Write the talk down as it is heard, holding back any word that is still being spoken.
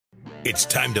It's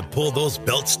time to pull those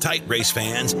belts tight, race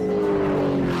fans.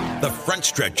 The front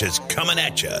stretch is coming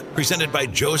at you, presented by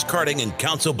Joe's Karting in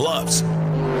Council Bluffs.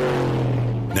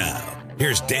 Now,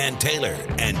 here's Dan Taylor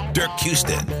and Dirk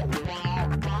Houston.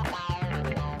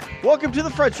 Welcome to the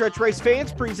front stretch, race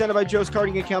fans, presented by Joe's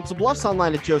Karting in Council Bluffs,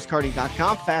 online at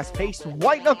joeskarting.com. Fast-paced,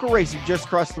 white-knuckle racing just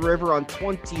across the river on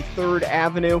 23rd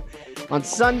Avenue. On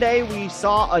Sunday, we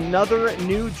saw another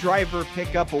new driver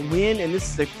pick up a win, and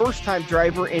this is a first-time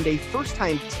driver and a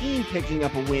first-time team picking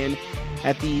up a win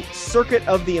at the Circuit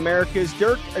of the Americas.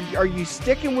 Dirk, are you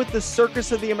sticking with the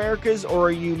Circus of the Americas, or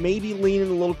are you maybe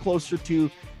leaning a little closer to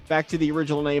back to the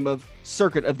original name of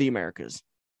Circuit of the Americas?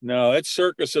 No, it's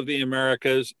Circus of the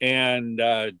Americas. And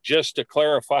just to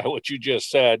clarify what you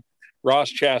just said,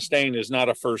 Ross Chastain is not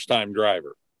a first-time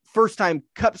driver. First-time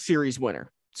Cup Series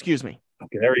winner. Excuse me.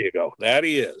 Okay, there you go. That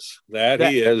he is. That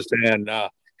he is. And kind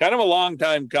of a long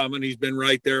time coming. He's been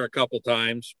right there a couple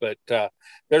times, but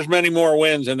there's many more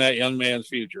wins in that young man's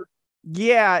future.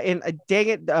 Yeah, and dang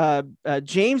it,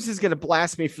 James is going to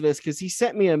blast me for this because he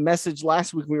sent me a message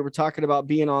last week when we were talking about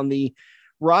being on the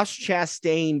Ross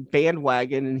Chastain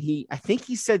bandwagon, and I think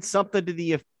he said something to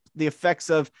the effects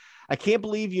of, "I can't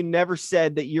believe you never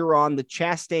said that you're on the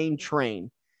Chastain train."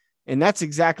 And that's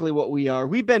exactly what we are.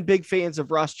 We've been big fans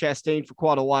of Ross Chastain for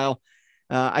quite a while.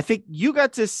 I think you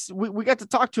got to we got to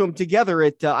talk to him together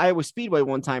at Iowa Speedway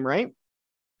one time, right?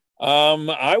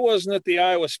 I wasn't at the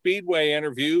Iowa Speedway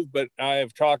interview, but I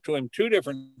have talked to him two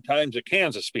different times at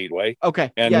Kansas Speedway.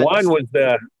 Okay, and one was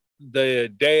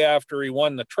the day after he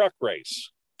won the truck race.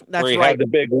 That's where he right. had the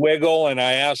big wiggle, and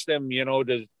I asked him,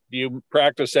 do you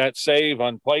practice that save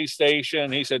on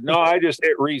PlayStation? He said, no, I just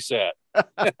hit reset.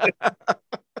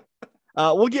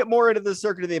 We'll get more into the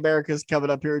Circuit of the Americas coming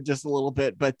up here in just a little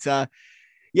bit, but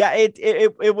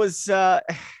it was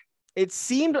it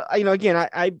seemed, again,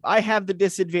 I have the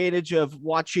disadvantage of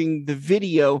watching the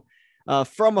video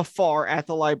from afar at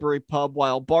the library pub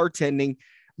while bartending.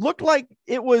 Looked like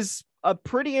it was a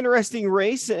pretty interesting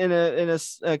race and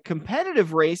a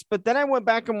competitive race, but then I went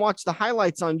back and watched the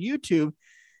highlights on YouTube,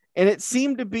 and it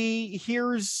seemed to be,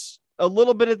 here's a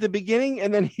little bit at the beginning,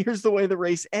 and then here's the way the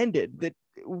race ended. That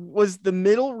was the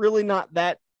middle really not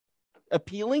that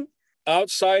appealing?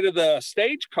 Outside of the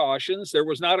stage cautions, there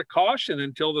was not a caution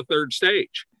until the third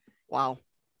stage. Wow.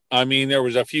 I mean, there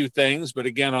was a few things, but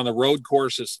again, on the road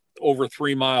course, it's over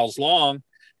 3 miles long.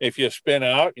 If you spin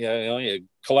out, you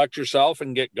collect yourself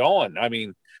and get going. I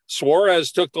mean,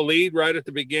 Suarez took the lead right at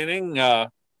the beginning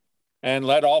and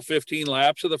led all 15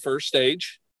 laps of the first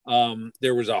stage.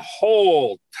 There was a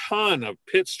whole ton of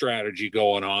pit strategy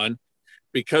going on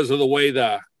because of the way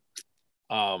the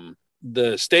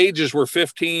stages were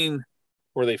 15,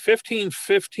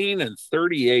 15, and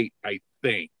 38, I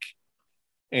think.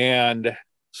 And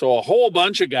so a whole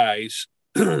bunch of guys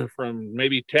from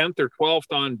maybe 10th or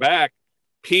 12th on back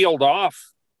peeled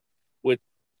off with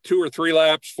 2 or 3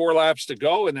 laps, 4 laps to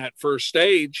go in that first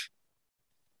stage,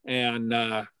 and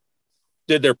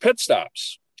did their pit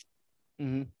stops.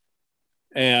 Mm-hmm.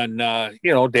 And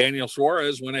Daniel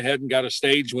Suarez went ahead and got a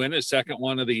stage win, his second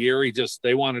one of the year.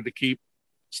 They wanted to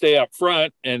stay up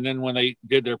front, and then when they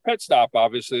did their pit stop,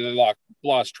 obviously they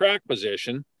lost track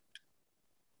position,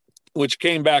 which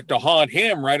came back to haunt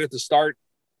him right at the start,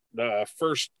 the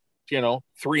first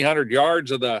 300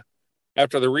 yards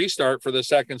after the restart for the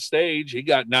second stage. He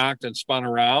got knocked and spun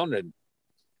around and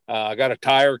got a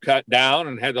tire cut down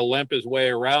and had to limp his way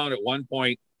around. At one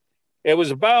point, it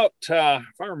was about, if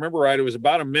I remember right, it was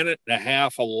about a minute and a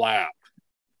half a lap.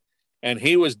 And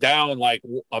he was down like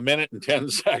a minute and 10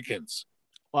 seconds.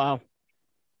 Wow.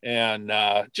 And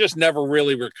just never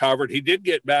really recovered. He did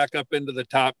get back up into the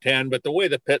top 10, but the way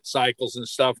the pit cycles and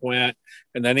stuff went,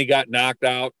 and then he got knocked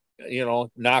out,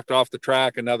 knocked off the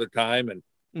track another time. And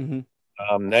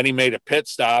then he made a pit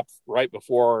stop right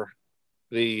before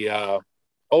the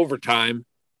overtime.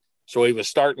 So he was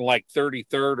starting like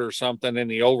 33rd or something in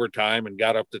the overtime and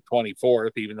got up to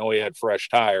 24th, even though he had fresh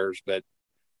tires. But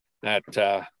that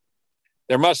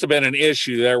there must have been an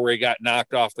issue there where he got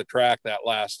knocked off the track that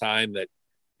last time, that,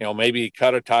 maybe he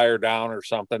cut a tire down or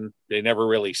something. They never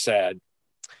really said.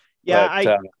 Yeah,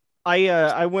 but,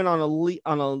 I went on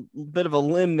a bit of a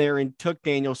limb there and took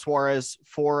Daniel Suarez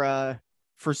for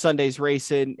Sunday's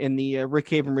race in the Rick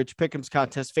Havenridge Pick'ems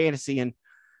Contest Fantasy, and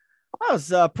I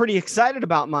was pretty excited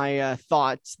about my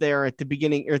thoughts there at the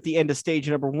beginning or at the end of stage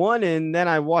number 1, and then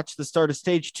I watched the start of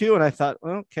stage 2, and I thought,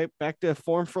 okay, back to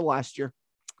form for last year.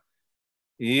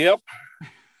 Yep.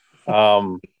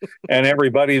 And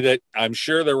everybody that, I'm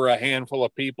sure there were a handful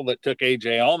of people that took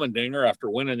AJ Allmendinger after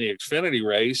winning the Xfinity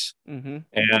race. Mm-hmm.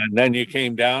 And then you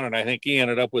came down, and I think he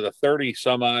ended up with a 30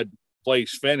 some odd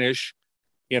place finish,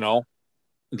 the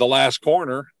last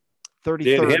corner 33rd.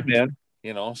 did him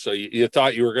in, so you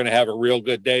thought you were going to have a real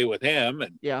good day with him.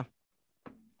 And yeah.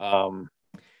 It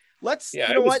was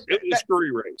a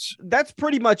great race. That's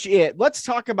pretty much it. Let's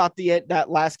talk about that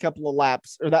last couple of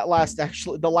laps, or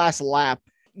the last lap.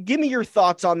 Give me your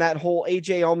thoughts on that whole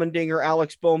AJ Allmendinger,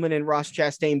 Alex Bowman, and Ross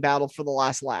Chastain battle for the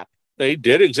last lap. They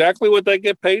did exactly what they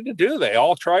get paid to do. They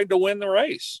all tried to win the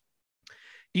race.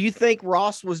 Do you think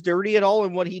Ross was dirty at all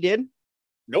in what he did?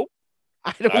 Nope.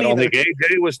 I don't think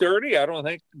AJ was dirty. I don't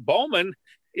think Bowman.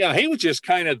 Yeah, he was just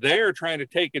kind of there trying to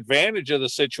take advantage of the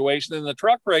situation in the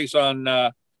truck race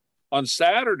on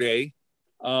Saturday.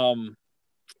 Who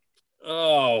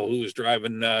was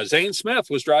driving? Zane Smith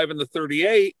was driving the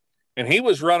 38, and he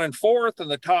was running fourth,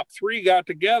 and the top three got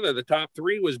together. The top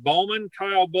three was Bowman,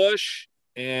 Kyle Busch,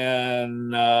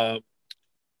 and the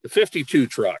 52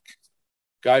 truck,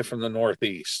 guy from the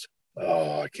Northeast.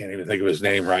 Oh, I can't even think of his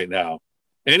name right now.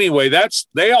 Anyway,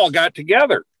 they all got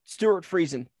together. Stuart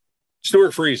Friesen.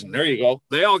 There you go.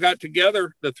 They all got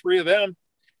together, the three of them,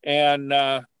 and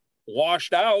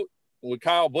washed out with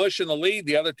Kyle Busch in the lead.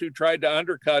 The other two tried to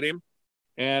undercut him,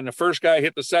 and the first guy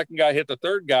hit the second guy, hit the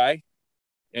third guy,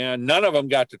 and none of them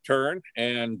got to turn.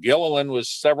 And Gilliland was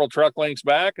several truck lengths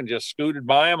back and just scooted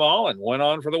by them all and went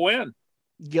on for the win.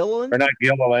 Gilliland? Or not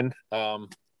Gilliland,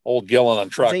 old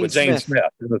Gilliland truck with Zane Smith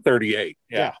in the 38.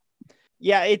 Yeah.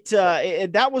 Yeah,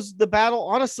 that was the battle.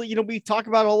 Honestly, we talk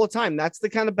about it all the time. That's the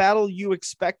kind of battle you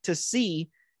expect to see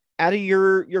out of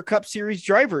your Cup Series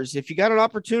drivers. If you got an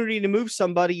opportunity to move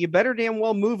somebody, you better damn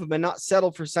well move them and not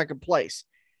settle for second place.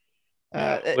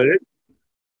 It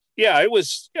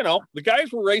was, the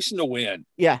guys were racing to win.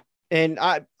 Yeah. And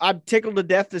I'm tickled to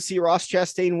death to see Ross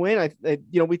Chastain win.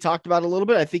 We talked about it a little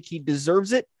bit. I think he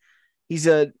deserves it. He's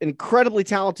an incredibly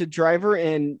talented driver.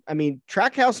 And I mean,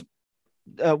 Trackhouse,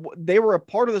 they were a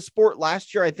part of the sport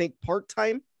last year, I think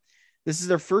part-time. This is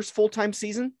their first full-time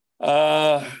season.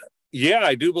 Yeah,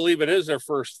 I do believe it is their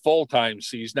first full-time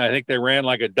season. I think they ran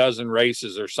like a dozen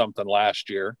races or something last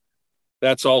year.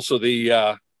 That's also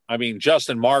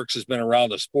Justin Marks has been around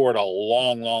the sport a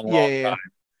long time.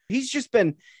 He's just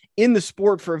been in the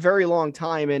sport for a very long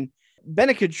time and been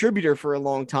a contributor for a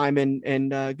long time. And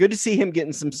good to see him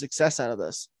getting some success out of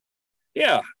this.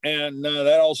 Yeah, and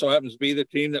that also happens to be the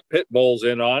team that Pitbull's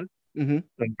in on,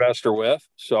 investor with.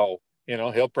 So,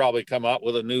 he'll probably come out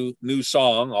with a new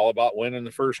song all about winning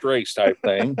the first race type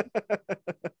thing.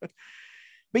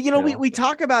 But, we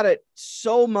talk about it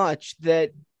so much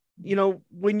that,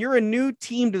 when you're a new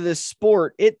team to this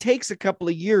sport, it takes a couple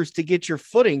of years to get your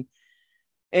footing.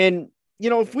 And,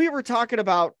 if we were talking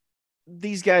about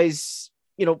these guys,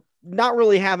 not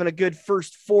really having a good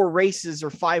first 4 races or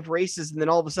 5 races, and then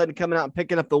all of a sudden coming out and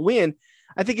picking up the win,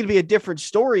 I think it'd be a different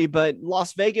story. But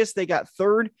Las Vegas, they got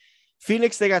 3rd.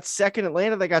 Phoenix, they got 2nd.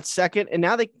 Atlanta, they got 2nd. And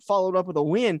now they followed up with a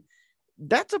win.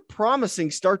 That's a promising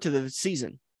start to the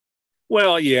season.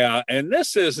 Well, yeah. And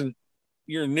this isn't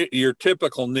your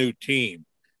typical new team.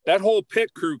 That whole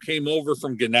pit crew came over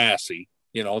from Ganassi.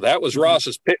 That was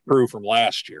Ross's pit crew from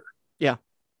last year. Yeah.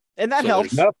 And that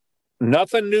helps.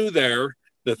 Nothing new there.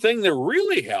 The thing that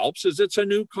really helps is it's a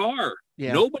new car.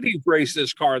 Yeah. Nobody's raced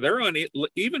this car. They're on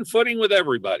even footing with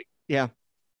everybody. Yeah.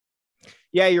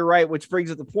 Yeah, you're right. Which brings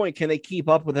up the point. Can they keep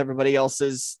up with everybody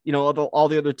else's? All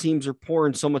the other teams are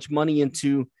pouring so much money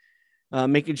into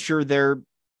making sure they're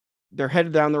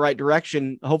headed down the right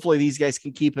direction. Hopefully these guys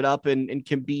can keep it up and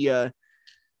can be a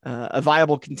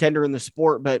viable contender in the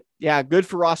sport. But yeah, good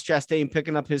for Ross Chastain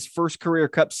picking up his first career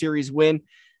Cup Series win.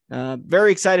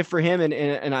 Very excited for him.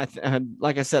 And I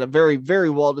like I said, a very, very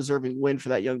well-deserving win for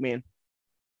that young man.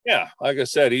 Yeah. Like I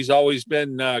said, he's always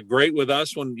been great with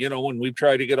us when we've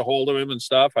tried to get a hold of him and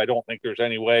stuff. I don't think there's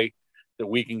any way that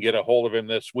we can get a hold of him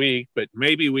this week, but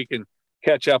maybe we can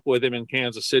catch up with him in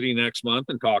Kansas City next month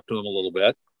and talk to him a little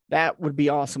bit. That would be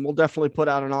awesome. We'll definitely put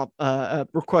out a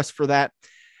request for that.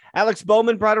 Alex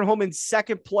Bowman brought it home in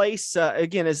 2nd place.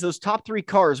 Again, as those top 3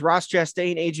 cars, Ross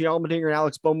Chastain, AJ Allmendinger, and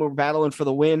Alex Bowman were battling for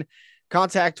the win.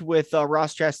 Contact with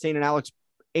Ross Chastain and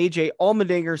AJ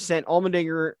Allmendinger sent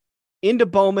Allmendinger into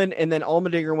Bowman, and then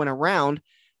Allmendinger went around.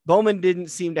 Bowman didn't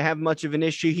seem to have much of an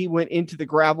issue. He went into the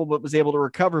gravel, but was able to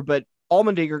recover. But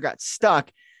Allmendinger got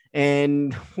stuck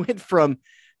and went from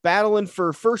battling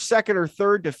for 1st, 2nd, or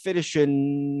 3rd to finish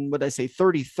in,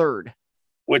 33rd.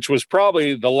 Which was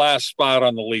probably the last spot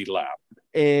on the lead lap.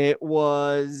 It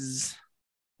was,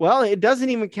 it doesn't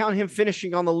even count him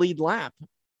finishing on the lead lap. It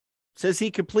says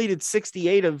he completed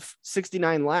 68 of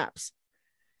 69 laps.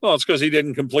 Well, it's because he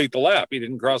didn't complete the lap. He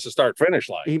didn't cross the start-finish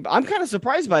line. I'm kind of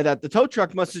surprised by that. The tow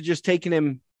truck must have just taken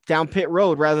him down pit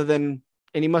road rather than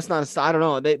And he must not have, I don't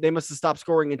know. They must have stopped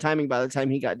scoring and timing by the time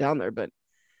he got down there, but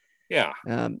yeah,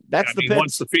 that's the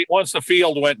pits. Once the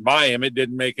field went by him, it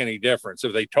didn't make any difference.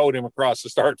 If they towed him across the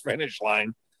start finish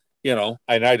line, and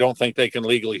I don't think they can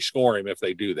legally score him if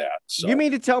they do that. So. You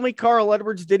mean to tell me Carl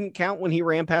Edwards didn't count when he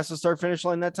ran past the start finish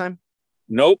line that time?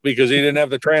 Nope, because he didn't have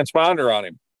the transponder on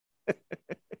him.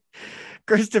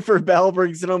 Christopher Bell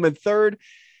brings it home in third.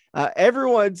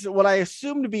 Everyone's what I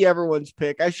assume to be everyone's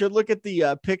pick. I should look at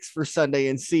the picks for Sunday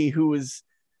and see who was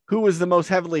the most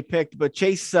heavily picked, but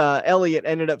Chase Elliott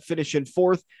ended up finishing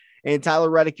fourth, and Tyler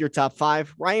Reddick, your top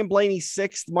five. Ryan Blaney,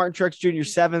 sixth. Martin Truex Jr.,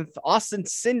 seventh. Austin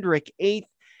Cindric, eighth.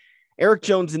 Eric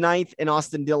Jones, ninth. And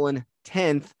Austin Dillon,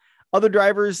 10th. Other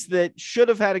drivers that should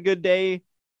have had a good day,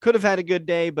 could have had a good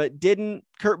day, but didn't.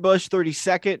 Kurt Busch,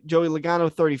 32nd. Joey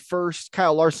Logano, 31st.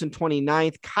 Kyle Larson,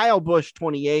 29th. Kyle Busch,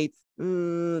 28th.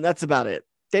 That's about it.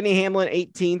 Denny Hamlin,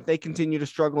 18th. They continue to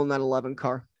struggle in that 11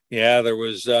 car. Yeah, there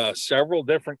was several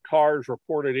different cars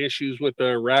reported issues with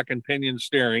the rack and pinion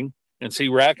steering. And see,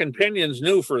 rack and pinion's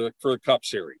new for the Cup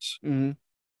Series. Mm-hmm.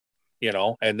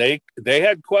 And they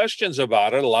had questions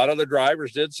about it. A lot of the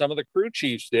drivers did. Some of the crew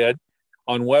chiefs did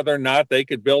on whether or not they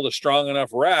could build a strong enough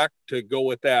rack to go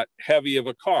with that heavy of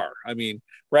a car. I mean,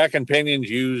 rack and pinions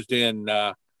used in,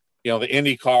 the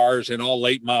Indy cars and all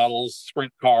late models,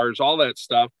 sprint cars, all that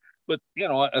stuff. But,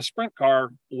 a sprint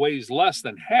car weighs less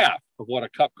than half of what a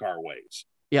Cup car weighs.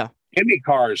 Yeah. Indy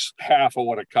cars, half of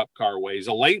what a Cup car weighs.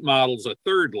 A late model's a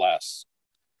third less,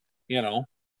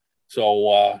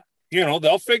 So,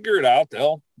 they'll figure it out.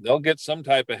 They'll get some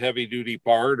type of heavy duty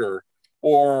part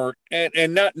or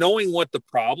not knowing what the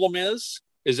problem is.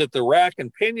 Is it the rack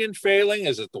and pinion failing?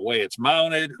 Is it the way it's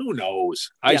mounted? Who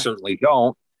knows? I certainly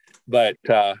don't. But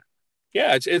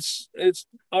it's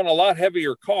on a lot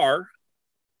heavier car.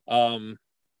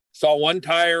 Saw one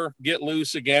tire get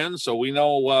loose again, so we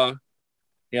know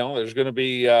there's going to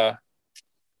be Bubba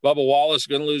Wallace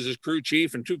going to lose his crew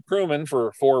chief and two crewmen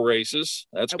for 4 races.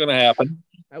 That's going to happen.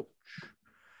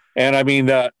 And I mean,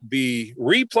 the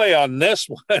replay on this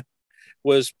one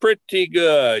was pretty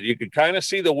good. You could kind of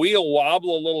see the wheel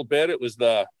wobble a little bit. It was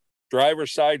the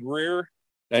driver's side rear.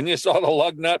 Then you saw the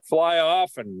lug nut fly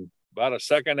off, and about a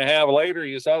second and a half later,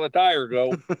 you saw the tire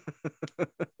go.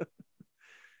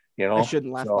 I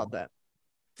shouldn't laugh about that.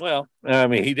 Well, I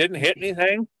mean, he didn't hit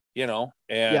anything,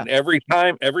 and every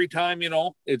time,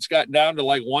 it's gotten down to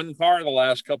like one car the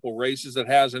last couple of races that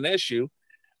has an issue.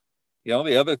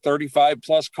 The other 35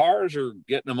 plus cars are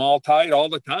getting them all tight all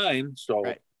the time. So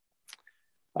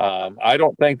I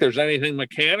don't think there's anything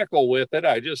mechanical with it.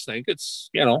 I just think it's,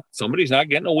 somebody's not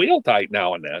getting a wheel tight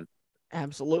now and then.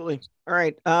 Absolutely. All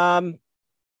right.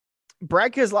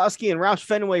 Brad Keselowski and Roush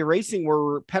Fenway Racing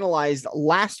were penalized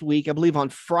last week, I believe on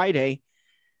Friday,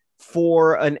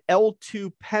 for an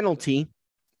L2 penalty.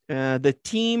 The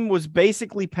team was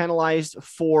basically penalized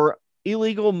for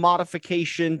illegal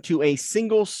modification to a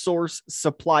single source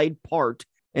supplied part.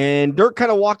 And Dirk kind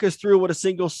of walk us through what a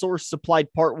single source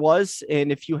supplied part was,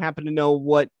 and if you happen to know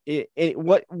what it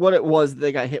was that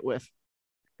they got hit with.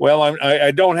 Well, I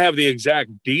don't have the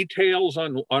exact details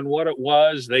on what it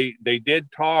was. They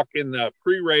did talk in the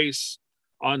pre-race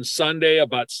on Sunday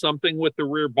about something with the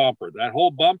rear bumper. That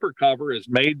whole bumper cover is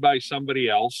made by somebody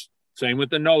else. Same with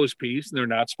the nose piece, and they're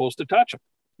not supposed to touch them.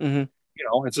 Mm-hmm.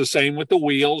 It's the same with the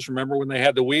wheels. Remember when they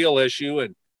had the wheel issue,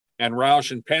 and Roush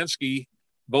and Penske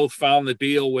both found the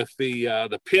deal with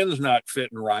the pins not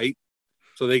fitting right.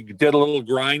 So they did a little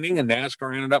grinding, and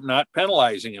NASCAR ended up not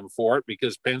penalizing him for it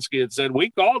because Penske had said, we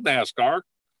called NASCAR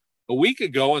a week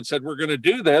ago and said, we're going to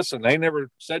do this. And they never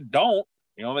said, don't,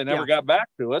 they never got back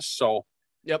to us. So,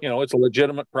 it's a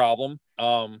legitimate problem.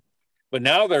 But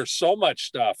now there's so much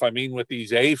stuff. I mean, with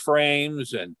these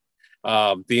A-frames and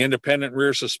the independent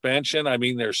rear suspension, I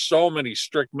mean, there's so many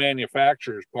strict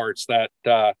manufacturers parts, that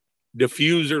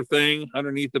diffuser thing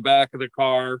underneath the back of the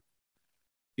car.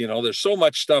 There's so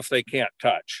much stuff they can't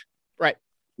touch. Right.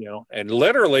 And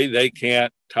literally they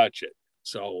can't touch it.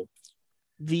 So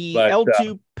the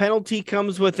L2 penalty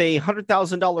comes with a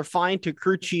 $100,000 fine to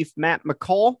crew chief Matt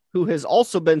McCall, who has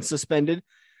also been suspended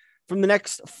from the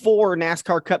next 4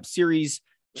 NASCAR Cup Series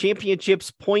championships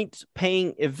point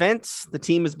paying events. The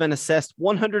team has been assessed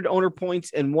 100 owner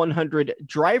points and 100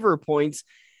 driver points.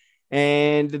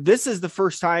 And this is the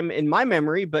first time in my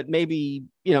memory, but maybe,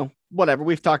 whatever,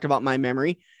 we've talked about my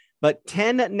memory, but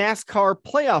 10 NASCAR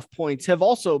playoff points have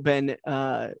also been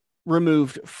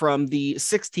removed from the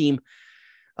 6 team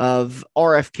of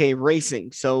RFK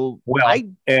Racing. So,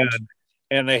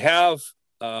 and they have,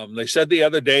 they said the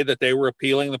other day that they were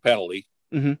appealing the penalty.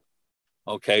 Mm-hmm.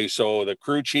 Okay, so the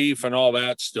crew chief and all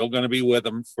that's still going to be with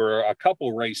them for a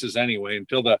couple races anyway,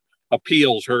 until the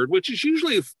appeals heard, which is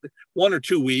usually 1 or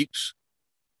 2 weeks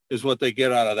is what they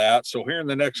get out of that. So here in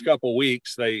the next couple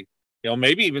weeks, they,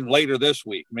 maybe even later this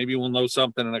week, maybe we'll know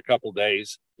something in a couple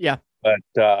days. Yeah. But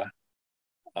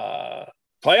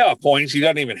playoff points, he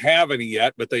doesn't even have any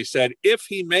yet, but they said if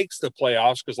he makes the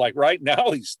playoffs, because like right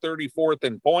now he's 34th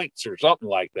in points or something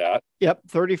like that. Yep,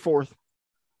 34th.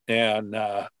 And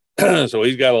so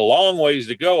he's got a long ways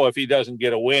to go if he doesn't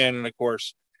get a win. And of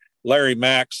course, Larry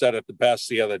Mack said it the best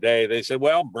the other day. They said,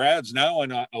 well, Brad's now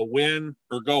in a win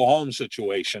or go home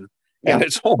situation. And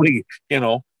it's only,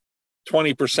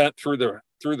 20%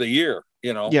 through the year,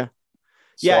 Yeah.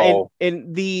 So, yeah.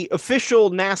 And the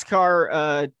official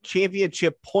NASCAR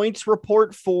championship points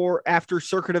report for after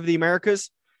Circuit of the Americas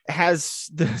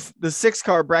has the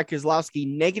 6-car Brad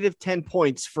Keselowski negative 10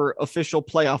 points for official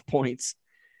playoff points.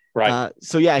 Right.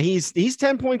 So yeah, he's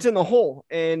 10 points in the hole,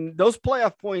 and those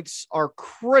playoff points are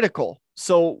critical.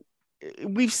 So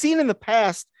we've seen in the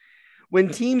past when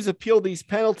teams appeal these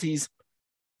penalties,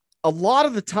 a lot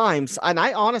of the times, and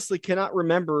I honestly cannot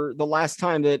remember the last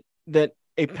time that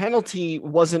a penalty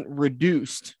wasn't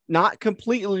reduced, not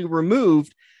completely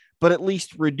removed, but at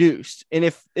least reduced. And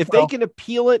if they can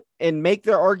appeal it and make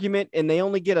their argument, and they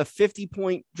only get a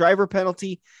 50-point driver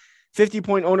penalty,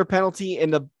 50-point owner penalty,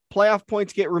 and the playoff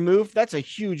points get removed, that's a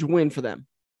huge win for them.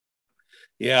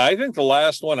 Yeah, I think the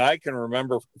last one I can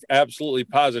remember absolutely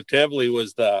positively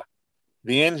was the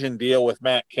engine deal with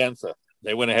Matt Kenseth.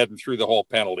 They went ahead and threw the whole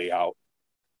penalty out.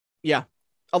 Yeah.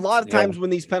 A lot of times when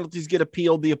these penalties get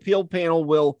appealed, the appeal panel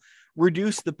will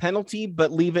reduce the penalty,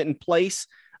 but leave it in place.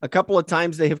 A couple of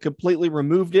times they have completely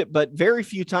removed it, but very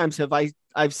few times have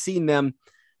I've seen them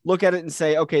look at it and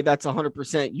say, okay, that's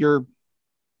 100%.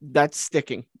 That's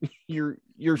sticking. You're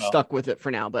stuck with it for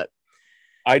now. But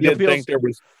I did think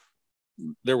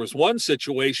there was one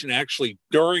situation actually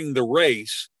during the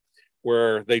race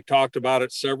where they talked about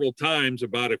it several times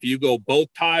about if you go both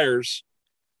tires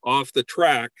off the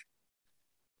track,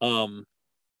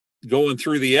 going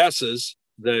through the S's,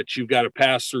 that you've got a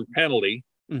pass through penalty.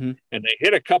 Mm-hmm. And they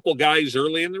hit a couple guys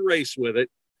early in the race with it,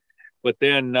 but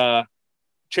then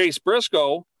Chase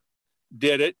Briscoe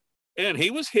did it, and he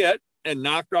was hit and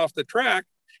knocked off the track.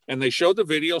 And they showed the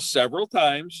video several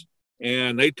times,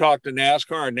 and they talked to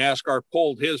NASCAR, and NASCAR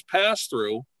pulled his pass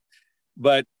through.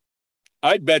 But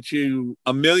I'd bet you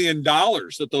 $1 million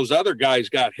that those other guys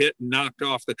got hit and knocked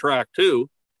off the track too.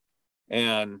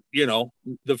 And,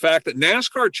 the fact that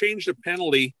NASCAR changed a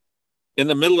penalty in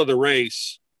the middle of the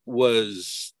race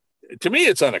was, to me,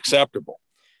 it's unacceptable.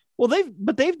 Well,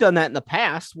 they've done that in the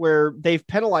past where they've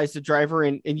penalized the driver,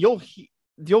 and you'll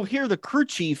hear the crew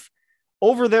chief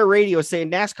over their radio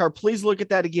saying, NASCAR, please look at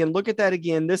that again. Look at that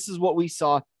again. This is what we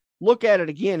saw. Look at it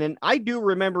again. And I do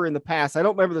remember in the past, I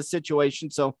don't remember the situation,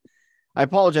 so I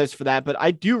apologize for that, but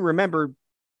I do remember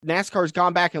NASCAR's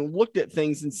gone back and looked at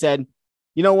things and said,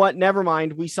 you know what? Never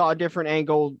mind. We saw a different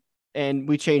angle and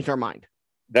we changed our mind.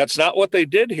 That's not what they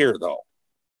did here, though.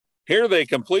 Here they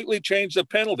completely changed the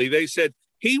penalty. They said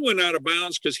he went out of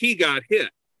bounds because he got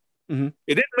hit. Mm-hmm.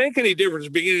 It didn't make any difference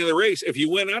at the beginning of the race. If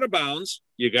you went out of bounds,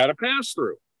 you got to pass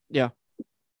through. Yeah.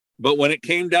 But when it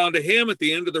came down to him at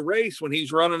the end of the race, when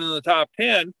he's running in the top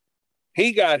 10,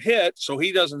 he got hit, so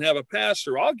he doesn't have a pass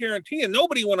through. I'll guarantee you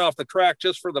nobody went off the track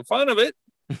just for the fun of it.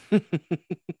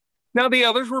 Now, the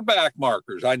others were back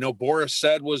markers. I know Boris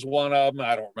said was one of them.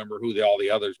 I don't remember who all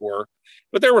the others were.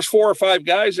 But there was 4 or 5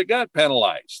 guys that got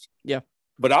penalized. Yeah.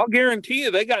 But I'll guarantee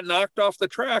you they got knocked off the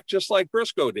track just like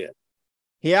Briscoe did.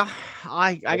 Yeah,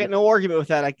 I got no argument with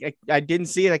that. I didn't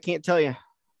see it. I can't tell you.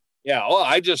 Yeah, well,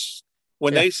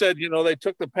 when they said, they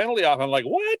took the penalty off, I'm like,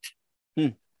 what?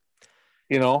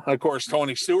 Of course,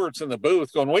 Tony Stewart's in the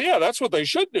booth going, well, yeah, that's what they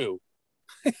should do.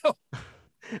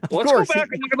 Let's go back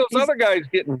and look at those other guys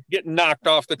getting knocked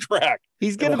off the track.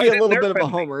 He's going to be a little bit of a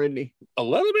homer, isn't he? A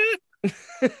little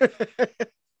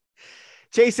bit.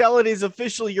 Chase Elliott is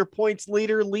officially your points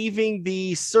leader, leaving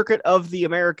the Circuit of the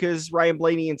Americas. Ryan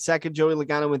Blaney in second, Joey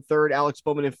Logano in third, Alex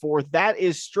Bowman in fourth. That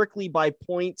is strictly by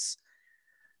points.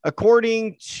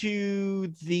 According to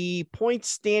the point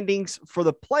standings for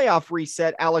the playoff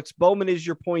reset, Alex Bowman is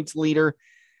your points leader.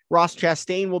 Ross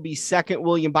Chastain will be second,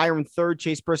 William Byron third,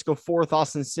 Chase Briscoe fourth,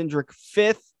 Austin Cindric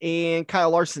fifth, and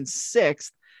Kyle Larson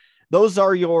sixth. Those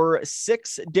are your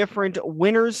 6 different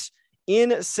winners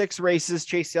in 6 races.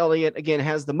 Chase Elliott, again,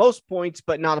 has the most points,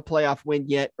 but not a playoff win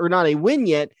yet, or not a win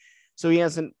yet. So he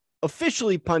hasn't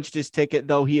officially punched his ticket,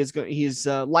 though he's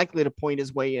likely to point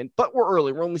his way in. But we're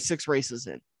early. We're only 6 races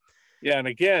in. Yeah, and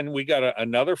again, we got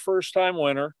another first-time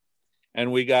winner,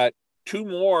 and we got 2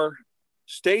 more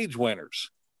stage winners.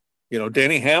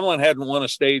 Denny Hamlin hadn't won a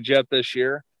stage yet this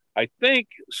year. I think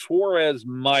Suarez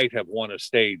might have won a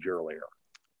stage earlier.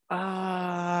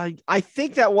 I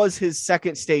think that was his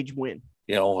second stage win.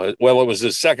 Well, it was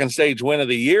his second stage win of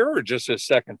the year or just his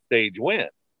second stage win?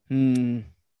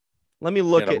 Let me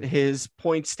look at his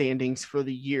point standings for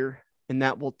the year, and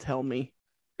that will tell me.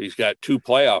 He's got 2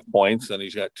 playoff points, and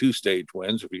he's got 2 stage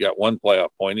wins. If he got 1 playoff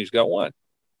point, he's got 1.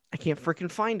 I can't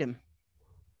freaking find him.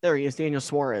 There he is, Daniel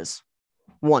Suarez.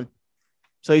 1.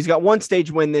 So he's got 1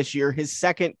 stage win this year, his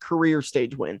second career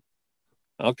stage win.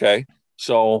 Okay.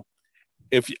 So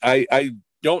if I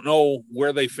don't know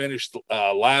where they finished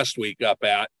last week up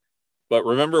at, but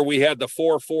remember we had the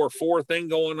 4-4-4 thing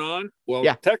going on. Well,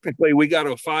 Technically we got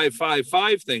a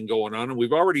 5-5-5 thing going on, and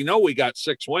we've already know we got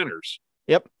 6 winners.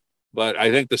 Yep. But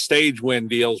I think the stage win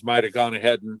deals might have gone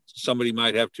ahead, and somebody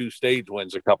might have 2 stage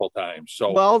wins a couple times.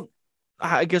 So, well,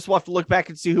 I guess we'll have to look back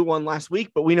and see who won last week.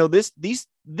 But we know this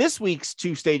week's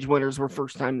 2 stage winners were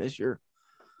first time this year.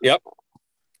 Yep.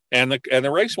 And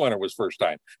the race winner was first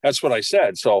time. That's what I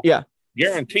said. So yeah,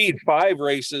 guaranteed 5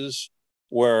 races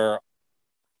where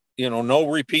no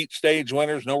repeat stage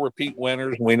winners, no repeat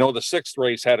winners. And we know the 6th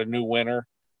race had a new winner,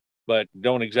 but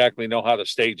don't exactly know how the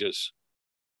stages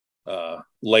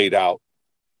laid out.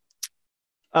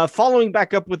 Following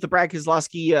back up with the Brad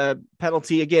Keselowski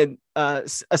penalty, again,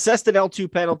 assessed an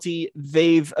L2 penalty.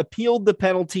 They've appealed the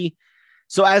penalty.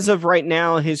 So as of right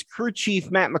now, his crew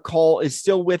chief, Matt McCall, is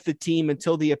still with the team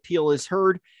until the appeal is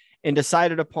heard and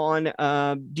decided upon.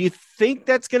 Do you think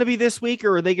that's going to be this week,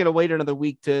 or are they going to wait another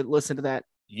week to listen to that?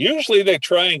 Usually they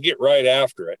try and get right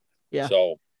after it. Yeah.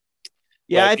 So,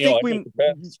 yeah, but, I think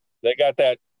they got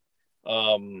that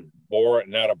board,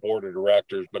 not a board of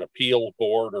directors, but appeal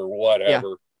board or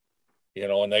whatever,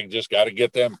 and they just got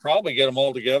to probably get them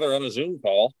all together on a Zoom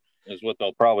call is what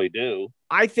they'll probably do.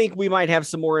 I think we might have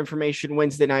some more information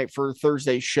Wednesday night for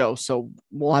Thursday's show. So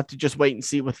we'll have to just wait and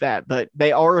see with that, but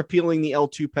they are appealing the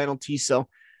L2 penalty. So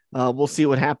we'll see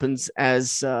what happens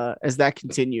as that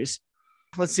continues.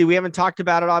 Let's see. We haven't talked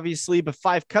about it, obviously, but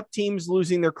 5 Cup teams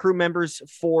losing their crew members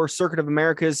for Circuit of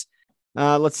Americas.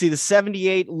 Let's see. The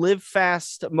 78 Live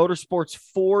Fast Motorsports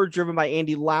 4, driven by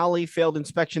Andy Lally, failed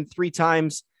inspection 3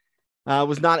 times.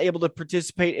 Was not able to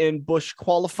participate in Busch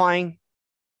qualifying.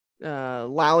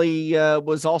 Lally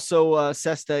was also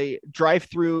assessed a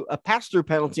pass-through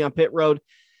penalty on pit road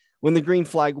when the green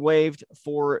flag waved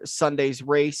for Sunday's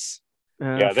race.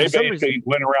 They basically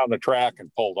went around the track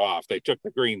and pulled off. They took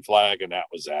the green flag, and that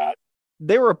was that.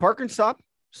 They were a park and stop,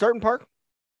 start and park?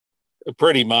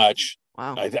 Pretty much.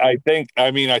 Wow. I think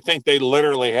they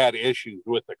literally had issues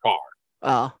with the car.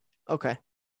 Oh, okay.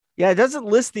 Yeah, it doesn't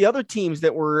list the other teams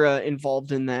that were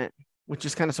involved in that, which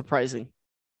is kind of surprising.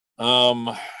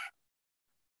 The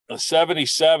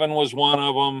 77 was one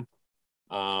of them.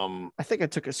 I think I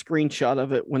took a screenshot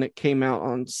of it when it came out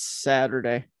on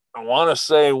Saturday. I want to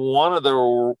say one of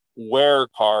the Ware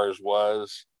cars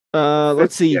was.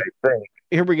 Let's see.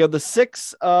 Here we go. The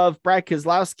 6 of Brad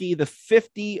Keselowski, the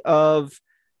 50 of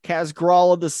Kaz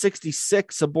Grala, the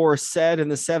 66 of Boris Said, and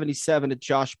the 77 of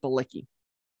Josh Bilicki.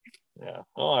 Yeah.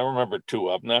 Well, I remember 2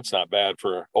 of them. That's not bad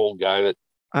for an old guy that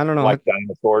I don't know. Likes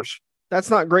dinosaurs. That's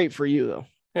not great for you, though.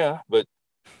 Yeah, but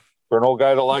for an old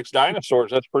guy that likes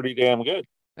dinosaurs, that's pretty damn good.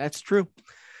 That's true.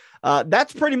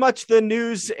 That's pretty much the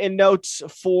news and notes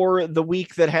for the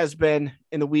week that has been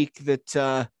in the week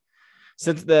that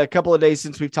since the couple of days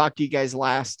since we've talked to you guys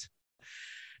last.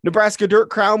 Nebraska Dirt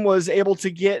Crown was able to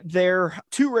get their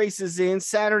 2 races in,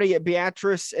 Saturday at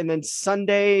Beatrice and then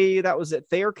Sunday, that was at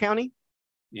Thayer County.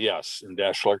 Yes, in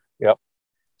Deschler. Yep.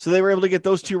 So they were able to get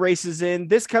those 2 races in.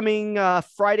 This coming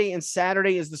Friday and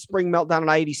Saturday is the Spring Meltdown at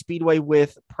I-80 Speedway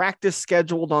with practice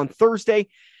scheduled on Thursday.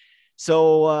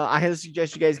 So I had to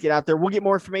suggest you guys get out there. We'll get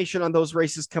more information on those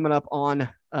races coming up on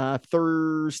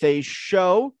Thursday's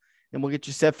show, and we'll get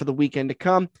you set for the weekend to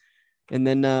come. And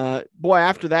then,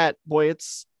 after that,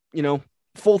 it's,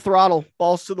 full throttle,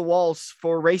 balls to the walls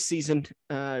for race season.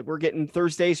 We're getting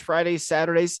Thursdays, Fridays,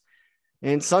 Saturdays,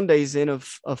 and Sundays in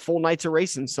of full nights of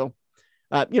racing. So,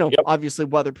 Obviously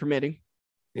weather permitting.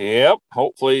 Yep.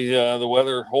 Hopefully the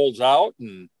weather holds out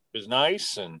and is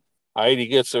nice, and I-80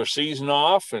 gets their season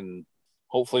off, and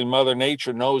hopefully Mother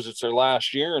Nature knows it's her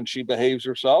last year and she behaves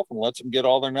herself and lets them get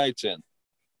all their nights in.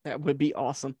 That would be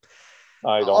awesome.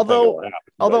 I don't think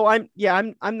it'll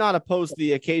happen, I'm not opposed to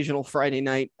the occasional Friday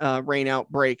night rain out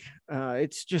break.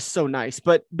 It's just so nice.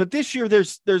 But this year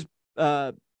there's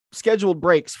scheduled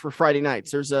breaks for Friday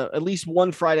nights. There's at least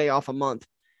one Friday off a month.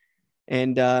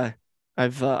 And I'm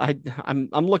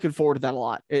looking forward to that a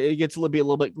lot. It gets to be a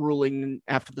little bit grueling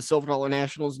after the Silver Dollar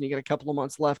Nationals, and you get a couple of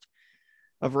months left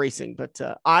of racing, but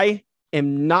I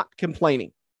am not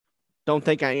complaining. Don't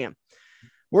think I am.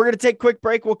 We're going to take a quick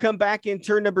break. We'll come back in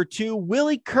turn number 2.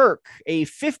 Willy Kirk, a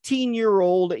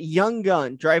 15-year-old young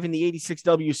gun driving the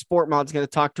 86W Sport Mod, is going to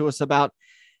talk to us about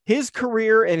his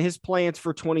career and his plans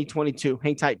for 2022.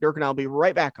 Hang tight. Dirk and I'll be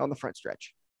right back on the front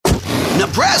stretch.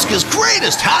 Nebraska's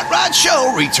greatest hot rod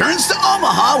show returns to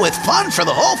Omaha with fun for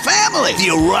the whole family.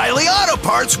 The O'Reilly Auto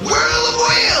Parts Whirl of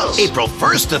Wheels. April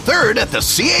 1st to 3rd at the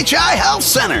CHI Health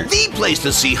Center. The place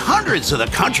to see hundreds of the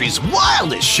country's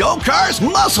wildest show cars,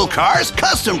 muscle cars,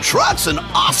 custom trucks, and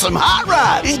awesome hot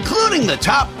rods, including the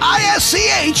top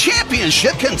ISCA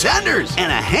championship contenders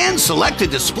and a hand-selected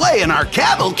display in our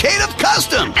cavalcade of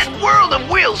customs. And World of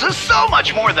Wheels is so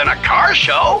much more than a car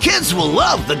show. Kids will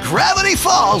love the Gravity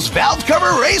Falls valve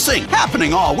cover racing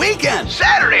happening all weekend.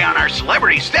 Saturday on our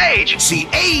celebrity stage, see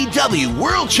AEW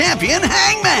World Champion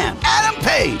Hangman Adam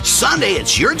Page. Sunday,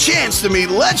 it's your chance to meet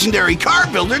legendary car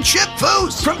builder Chip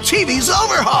Foose from TV's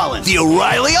Overhauling. The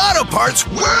O'Reilly Auto Parts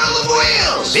Whirl of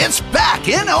Wheels. It's back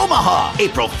in Omaha,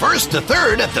 April 1st to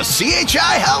 3rd at the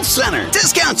CHI Health Center.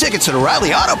 Discount tickets at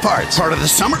O'Reilly Auto Parts, part of the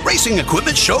Summit Racing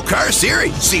Equipment Show Car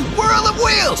Series. See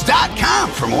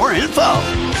whirlofwheels.com for more info.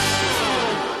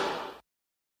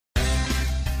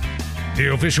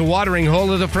 The official watering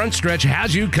hole of the front stretch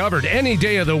has you covered any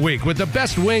day of the week with the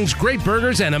best wings, great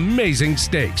burgers, and amazing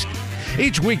steaks.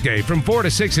 Each weekday from 4 to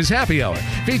 6 is happy hour,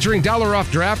 featuring $1 off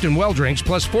draft and well drinks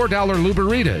plus $4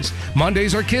 Luberitas.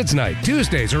 Mondays are kids' night.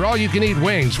 Tuesdays are all-you-can-eat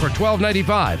wings for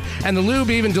 $12.95, and the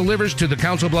lube even delivers to the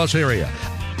Council Bluffs area.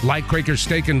 Like Quaker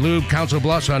Steak and Lube Council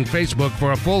Bluffs on Facebook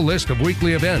for a full list of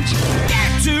weekly events.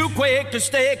 Get to Quaker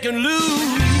Steak and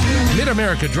Lube.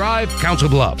 Mid-America Drive, Council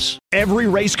Bluffs. Every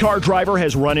race car driver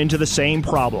has run into the same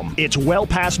problem. It's well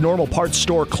past normal parts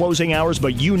store closing hours,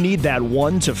 but you need that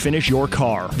one to finish your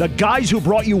car. The guys who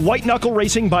brought you White Knuckle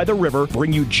Racing by the River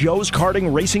bring you Joe's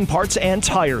Karting Racing Parts and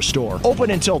Tire Store.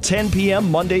 Open until 10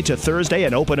 p.m. Monday to Thursday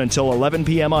and open until 11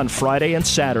 p.m. on Friday and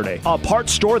Saturday. A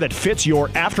parts store that fits your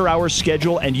after-hours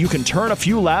schedule, and you can turn a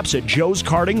few laps at Joe's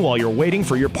Karting while you're waiting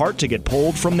for your part to get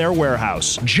pulled from their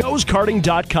warehouse.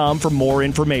 joeskarting.com for more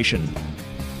information.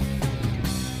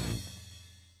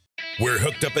 We're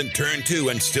hooked up in turn 2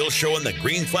 and still showing the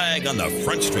green flag on the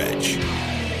front stretch.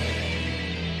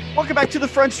 Welcome back to the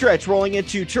front stretch. Rolling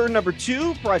into turn number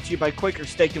 2, brought to you by Quaker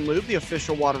Steak and Lube, the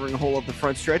official watering hole of the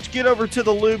front stretch. Get over to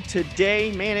the lube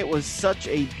today. Man, it was such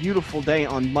a beautiful day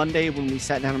on Monday when we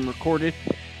sat down and recorded.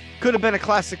 Could have been a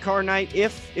classic car night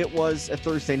if it was a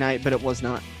Thursday night, but it was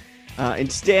not.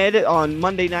 Instead, on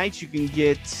Monday nights, you can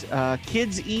get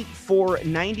Kids Eat for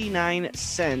 99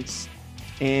 cents.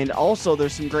 And also,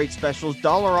 there's some great specials. $1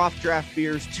 off draft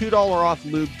beers, $2 off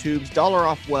lube tubes, $1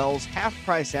 off wells,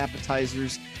 half-price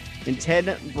appetizers, and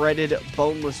 10 breaded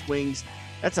boneless wings.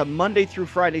 That's a Monday through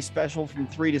Friday special from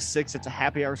 3 to 6. It's a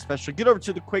happy hour special. Get over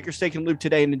to the Quaker Steak and Lube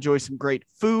today and enjoy some great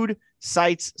food,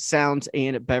 sights, sounds,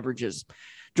 and beverages.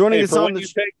 Joining us on the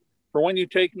for when you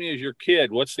take me as your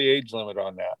kid, what's the age limit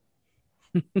on that?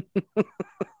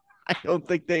 I don't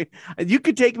think you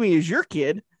could take me as your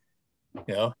kid.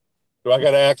 Yeah. Do I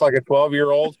got to act like a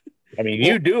 12-year-old? I mean,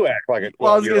 you do act like a 12-year-old.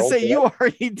 Well, I was going to say you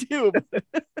already do.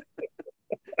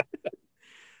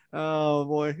 Oh,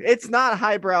 boy. It's not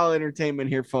highbrow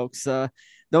entertainment here, folks.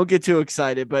 Don't get too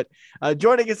excited. But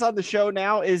joining us on the show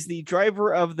now is the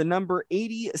driver of the number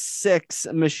 86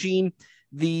 machine,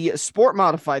 the sport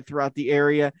modified throughout the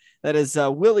area. That is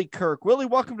Willy Kirk. Willy,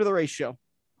 welcome to the race show.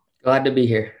 Glad to be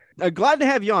here. Glad to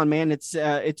have you on, man.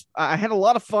 I had a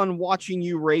lot of fun watching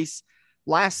you race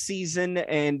last season,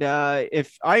 and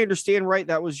if I understand right,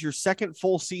 that was your second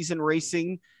full season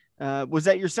racing. Was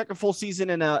that your second full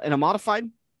season in a modified?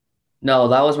 No,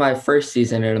 that was my first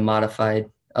season in a modified.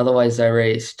 Otherwise, I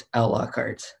raced outlaw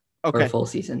karts for a full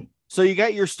season. So you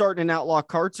got your start in outlaw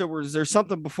karts, or was there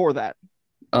something before that?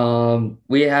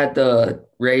 We had the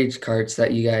rage karts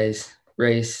that you guys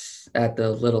race at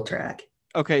the little track.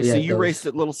 Okay, so you raced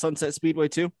at Little Sunset Speedway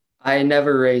too? I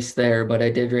never raced there, but I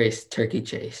did race Turkey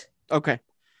Chase. Okay.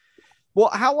 Well,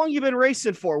 how long you been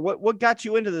racing for? What got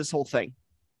you into this whole thing?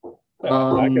 I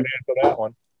can answer that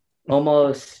one.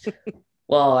 Almost.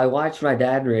 Well, I watched my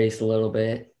dad race a little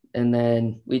bit, and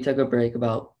then we took a break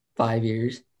about 5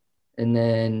 years, and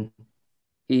then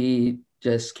he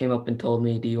just came up and told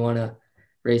me, "Do you want to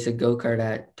race a go-kart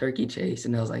at Turkey Chase?"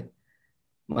 And I was like,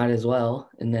 might as well.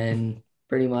 And then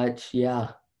pretty much, yeah,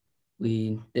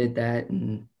 we did that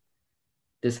and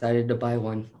decided to buy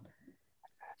one.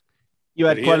 You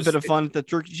had quite a bit of fun at the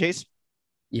Turkey Chase?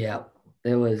 Yeah,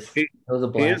 it was a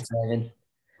blast driving.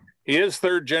 He is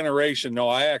third generation. No,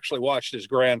 I actually watched his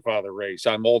grandfather race.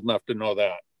 I'm old enough to know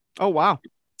that. Oh, wow.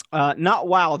 Not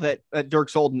wow that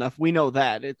Dirk's old enough. We know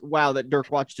that. Wow that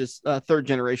Dirk watched his third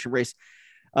generation race.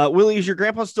 Willie, is your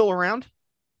grandpa still around?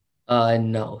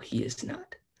 No, he is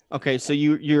not. Okay, so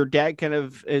your dad kind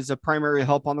of is a primary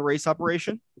help on the race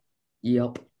operation.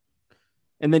 Yep.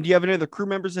 And then do you have any other crew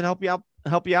members that help you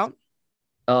out?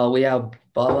 We have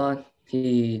Bubba.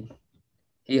 He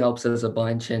helps us a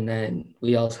bunch, and then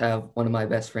we also have one of my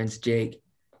best friends, Jake.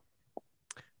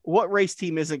 What race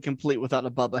team isn't complete without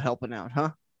a Bubba helping out,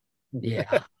 huh?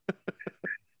 Yeah.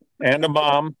 And a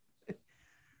mom.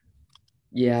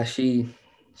 Yeah, she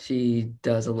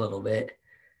does a little bit.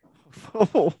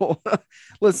 Oh,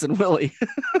 listen, Willie.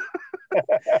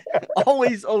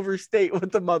 Always overstate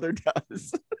what the mother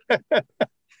does.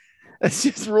 That's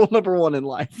just rule number one in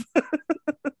life.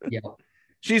 Yeah.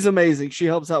 She's amazing. She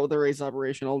helps out with the race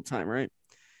operation all the time, right?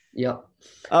 Yep.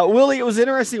 Willie, it was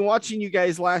interesting watching you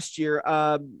guys last year.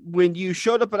 When you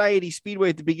showed up at I-80 Speedway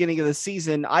at the beginning of the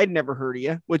season, I'd never heard of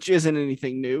you, which isn't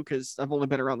anything new because I've only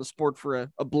been around the sport for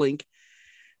a blink.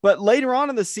 But later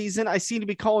on in the season, I seem to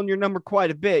be calling your number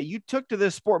quite a bit. You took to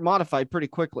this sport modified pretty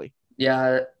quickly.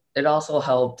 Yeah, it also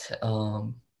helped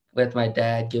with my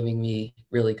dad giving me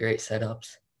really great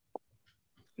setups.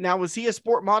 Now, was he a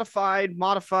sport modified,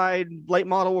 late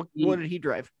model? What did he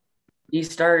drive? He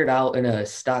started out in a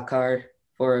stock car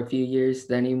for a few years.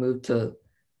 Then he moved to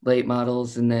late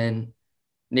models. And then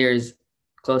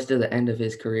close to the end of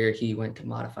his career, he went to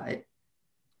modified.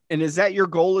 And is that your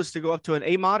goal, is to go up to an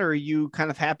A mod, or are you kind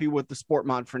of happy with the sport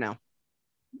mod for now?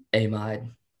 A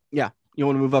mod. Yeah. You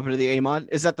want to move up into the A mod?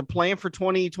 Is that the plan for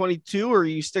 2022, or are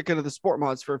you sticking to the sport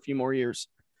mods for a few more years?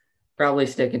 Probably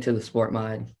sticking to the sport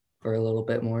mod for a little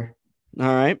bit more.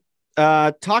 All right.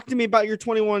 Talk to me about your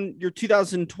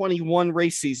 2021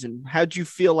 race season. How'd you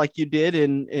feel like you did,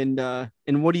 and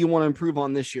what do you want to improve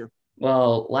on this year?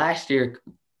 Well, last year,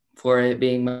 for it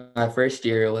being my first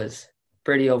year, it was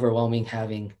pretty overwhelming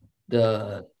having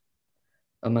the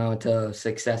amount of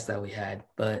success that we had.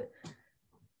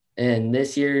 And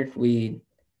this year, we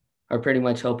are pretty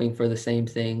much hoping for the same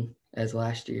thing as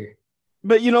last year.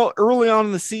 But, early on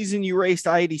in the season, you raced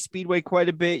I-80 Speedway quite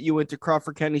a bit. You went to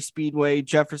Crawford County Speedway,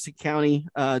 Jefferson County,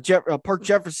 Park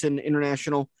Jefferson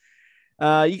International.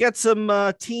 You got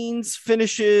some teens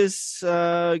finishes,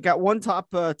 got one top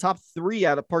three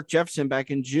out of Park Jefferson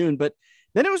back in June, but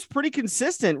then it was pretty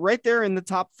consistent right there in the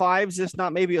top fives, if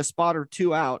not maybe a spot or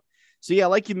two out. So, yeah,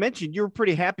 like you mentioned, you were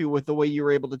pretty happy with the way you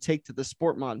were able to take to the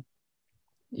sport mod.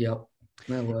 Yep,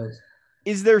 that was.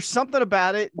 Is there something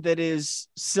about it that is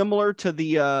similar to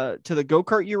the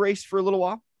go-kart you raced for a little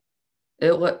while?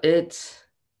 It's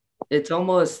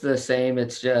almost the same.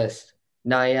 It's just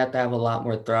now you have to have a lot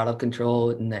more throttle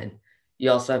control, and then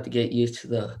you also have to get used to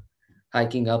the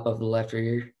hiking up of the left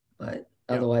rear. But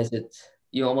otherwise,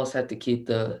 you almost have to keep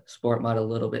the sport mod a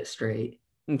little bit straight.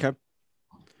 Okay.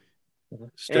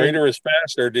 Straighter is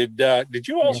faster. Did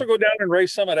you also go down and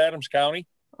race some at Adams County?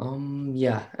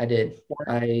 Yeah, I did.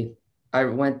 I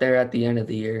went there at the end of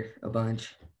the year a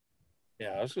bunch.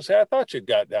 Yeah, I was gonna say, I thought you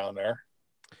got down there.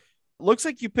 Looks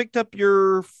like you picked up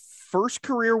your first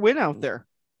career win out there.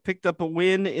 Picked up a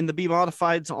win in the B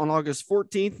Modifieds on August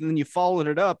 14th, and then you followed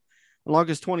it up on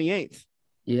August 28th.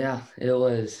 Yeah, it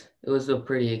was a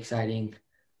pretty exciting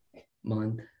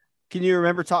month. Can you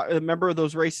remember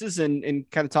those races and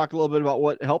kind of talk a little bit about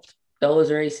what helped? Those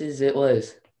races,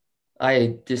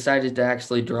 I decided to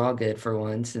actually draw good for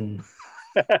once, and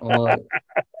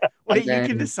wait, you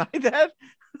can decide that?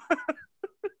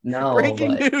 No,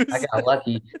 breaking news. I got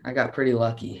lucky. I got pretty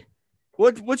lucky.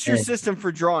 What's your system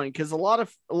for drawing? Because a lot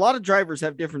of drivers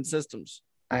have different systems.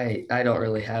 I don't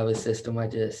really have a system. I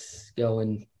just go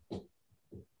and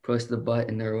push the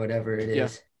button or whatever it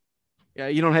is. Yeah,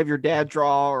 you don't have your dad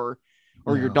draw or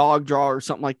your dog draw or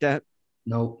something like that?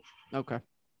 Nope. Okay.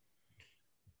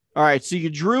 All right, so you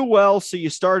drew well, so you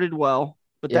started well,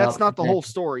 but that's not the whole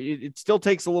story. It still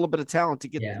takes a little bit of talent to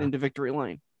get into victory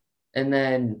lane. And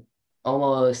then I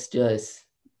was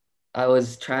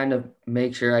trying to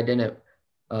make sure I didn't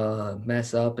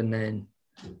mess up, and then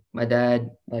my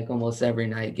dad, like almost every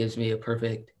night, gives me a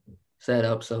perfect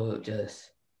setup, so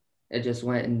it just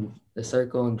went in the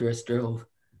circle and just drove.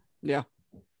 Yeah.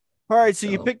 All right, so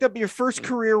you picked up your first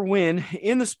career win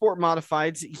in the sport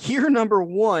modifieds, year number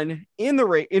one in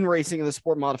racing in the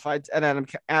sport modifieds at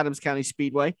Adams County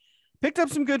Speedway. Picked up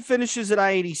some good finishes at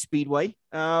I-80 Speedway.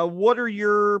 What are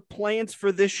your plans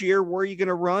for this year? Where are you going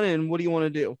to run, and what do you want to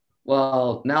do?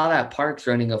 Well, now that Park's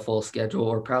running a full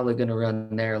schedule, we're probably going to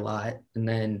run there a lot. And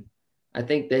then I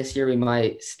think this year we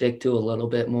might stick to a little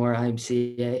bit more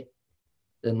IMCA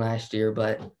than last year,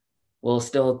 but we'll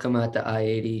still come out to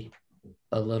I-80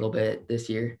 a little bit this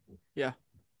year. Yeah.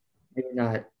 maybe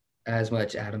not as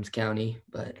much Adams County,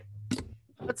 but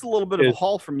That's a little bit of a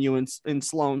haul from you in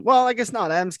Sloan. Well, I guess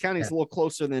not. Adams County is a little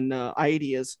closer than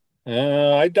I-80 is.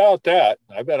 I doubt that.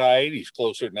 I bet I-80 is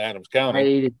closer than Adams County.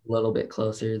 I-80 is a little bit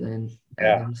closer than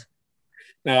Adams.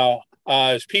 Now,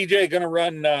 is PJ going to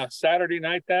run Saturday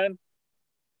night then?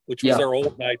 Which was their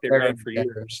old night they ran for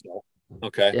years. So.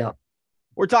 Okay. Yeah.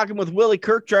 We're talking with Willy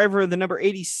Kirk, driver of the number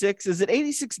 86. Is it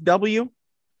 86W?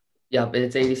 Yep,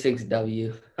 it's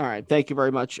 86W. All right. Thank you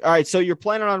very much. All right. So you're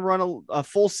planning on running a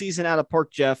full season out of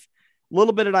Park Jeff, a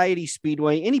little bit at I-80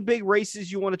 Speedway. Any big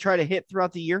races you want to try to hit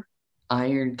throughout the year?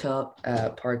 Iron Cup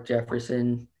at Park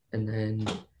Jefferson. And then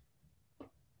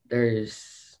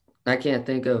I can't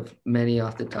think of many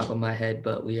off the top of my head,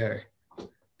 but we are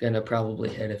going to probably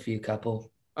hit a few good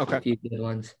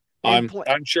ones. I'm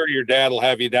sure your dad will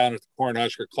have you down at the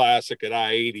Cornhusker Classic at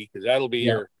I-80 because that'll be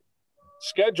your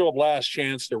scheduled last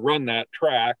chance to run that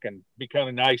track, and be kind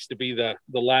of nice to be the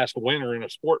last winner in a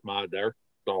sport mod there.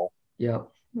 So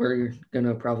we're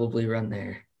gonna probably run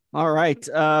there. All right.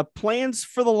 Plans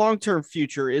for the long-term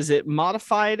future. Is it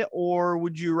modified, or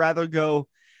would you rather go?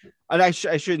 And I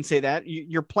shouldn't say that.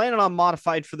 You're planning on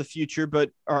modified for the future,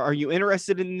 but are you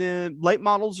interested in the late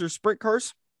models or sprint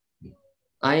cars?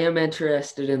 I am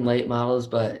interested in late models,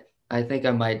 but I think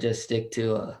I might just stick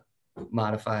to a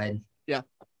modified. Yeah.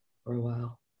 For a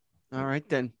while. All right,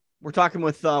 then. We're talking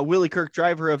with Willy Kirk,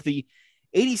 driver of the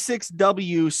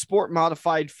 86W Sport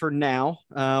Modified for now.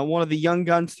 One of the young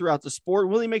guns throughout the sport.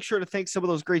 Willy, make sure to thank some of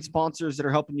those great sponsors that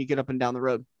are helping you get up and down the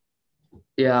road.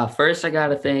 Yeah, first I got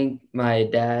to thank my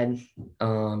dad,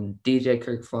 DJ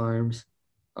Kirk Farms,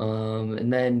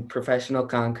 and then Professional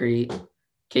Concrete,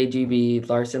 KGB,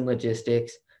 Larson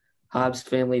Logistics, Hobbs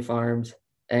Family Farms,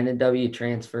 N&W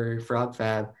Transfer, Frog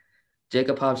Fab,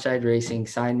 Jacob Hofscheid Racing,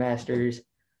 Sign Masters,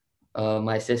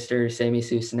 my sister, Sammy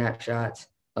Sue Snapshots,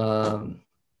 and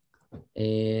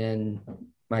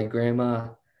my grandma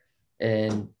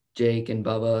and Jake and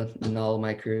Bubba and all of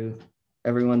my crew,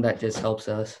 everyone that just helps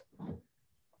us.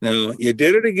 No, you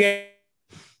did it again.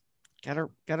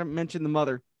 Gotta mention the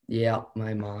mother. Yeah,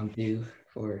 my mom too,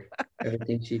 for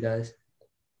everything she does.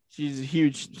 She's a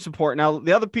huge support. Now,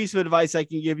 the other piece of advice I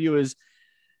can give you is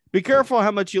be careful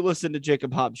how much you listen to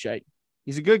Jacob Hobscheit.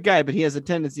 He's a good guy, but he has a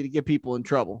tendency to get people in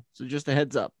trouble. So just a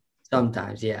heads up.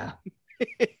 Sometimes, yeah.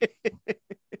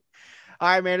 All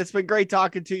right, man. It's been great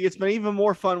talking to you. It's been even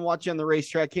more fun watching on the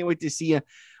racetrack. Can't wait to see you.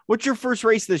 What's your first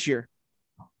race this year?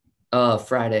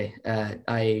 Friday at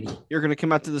I-80. You're going to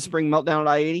come out to the spring meltdown at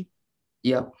I-80?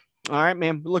 Yep. All right,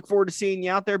 man. Look forward to seeing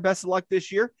you out there. Best of luck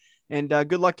this year. And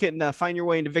good luck getting find your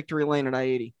way into victory lane at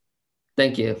I-80.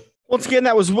 Thank you. Once again,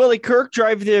 that was Willy Kirk,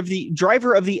 driver of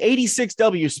the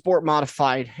 86W Sport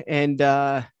Modified, and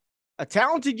a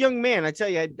talented young man. I tell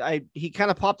you, he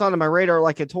kind of popped onto my radar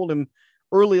like I told him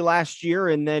early last year,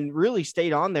 and then really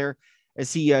stayed on there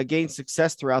as he gained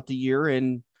success throughout the year,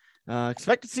 and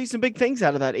expect to see some big things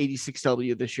out of that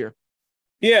 86W this year.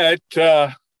 Yeah,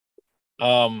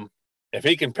 if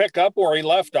he can pick up where he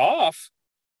left off,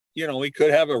 he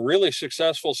could have a really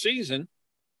successful season.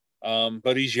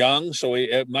 But he's young, so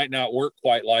it might not work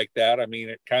quite like that. I mean,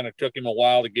 it kind of took him a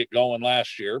while to get going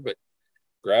last year, but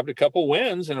grabbed a couple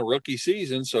wins in a rookie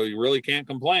season, so you really can't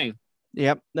complain.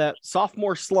 Yep, that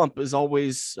sophomore slump is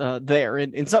always there.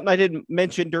 And something I didn't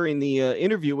mention during the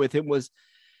interview with him was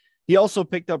he also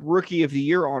picked up Rookie of the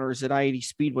Year honors at I-80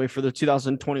 Speedway for the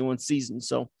 2021 season.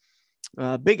 So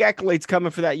big accolades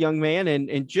coming for that young man,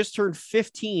 and just turned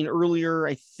 15 earlier,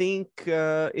 I think,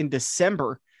 in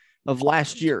December of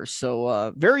last year.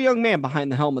 So very young man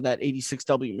behind the helm of that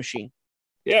 86W machine.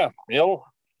 Yeah, he'll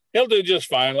do just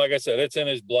fine. Like I said, it's in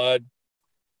his blood.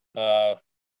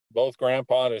 Both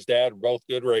grandpa and his dad are both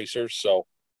good racers. So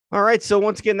all right. So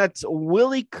once again, that's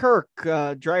Willy Kirk,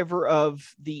 driver of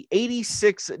the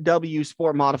 86W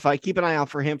Sport Modified. Keep an eye out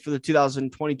for him for the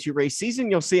 2022 race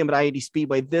season. You'll see him at I-80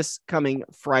 Speedway this coming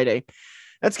Friday.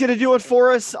 That's going to do it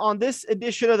for us on this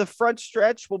edition of the Front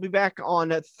Stretch. We'll be back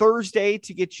on Thursday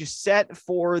to get you set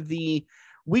for the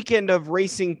weekend of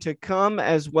racing to come,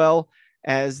 as well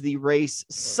as the race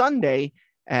Sunday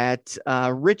at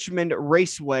Richmond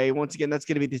Raceway. Once again, that's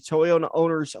going to be the Toyota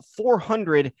Owners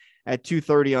 400 at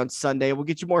 2:30 on Sunday. We'll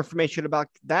get you more information about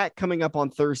that coming up on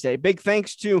Thursday. Big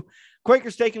thanks to Quaker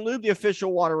Steak and Lube, the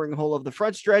official watering hole of the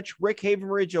Front Stretch, Rick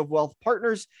Havenridge of Wealth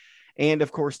Partners, and,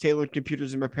 of course, Tailored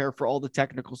Computers and Repair for all the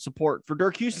technical support. For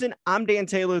Dirk Houston, I'm Dan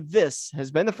Taylor. This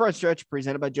has been the Front Stretch,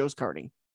 presented by Joe's Karting.